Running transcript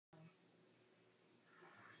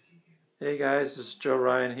Hey guys, this is Joe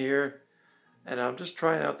Ryan here, and I'm just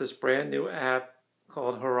trying out this brand new app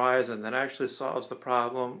called Horizon that actually solves the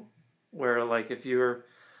problem where, like, if you're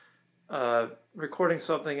recording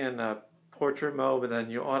something in portrait mode, and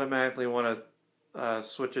then you automatically want to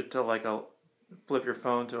switch it to flip your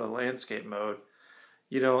phone to a landscape mode,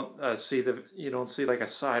 you don't see like a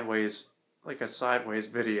sideways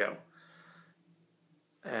video.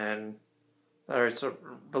 And all right, so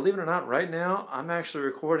believe it or not, right now I'm actually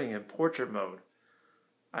recording in portrait mode.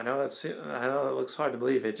 I know it looks hard to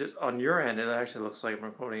believe. It just on your end, it actually looks like I'm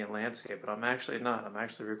recording in landscape, but I'm actually not. I'm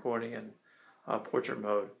actually recording in portrait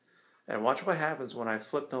mode. And watch what happens when I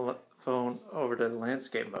flip the phone over to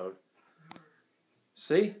landscape mode.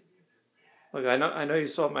 See? Look, I know you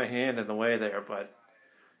saw my hand in the way there, but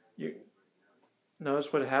you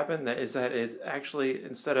notice what happened is that it actually,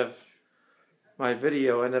 instead of my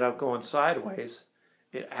video ended up going sideways,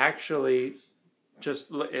 it actually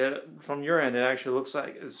from your end, it actually looks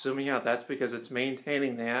like it's zooming out. That's because it's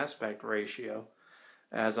maintaining the aspect ratio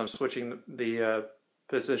as I'm switching the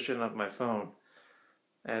position of my phone.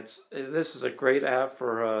 This is a great app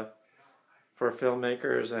for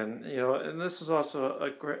filmmakers, and and this is also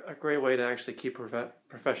a great way to actually keep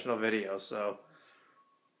professional video. So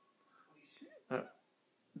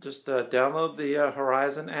just download the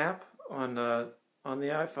Horizon app on the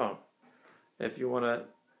iPhone if you want to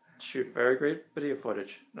shoot very great video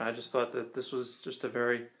footage. And I just thought that this was just a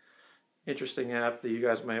very interesting app that you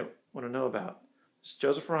guys might want to know about. It's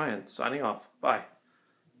Joseph Ryan signing off. Bye.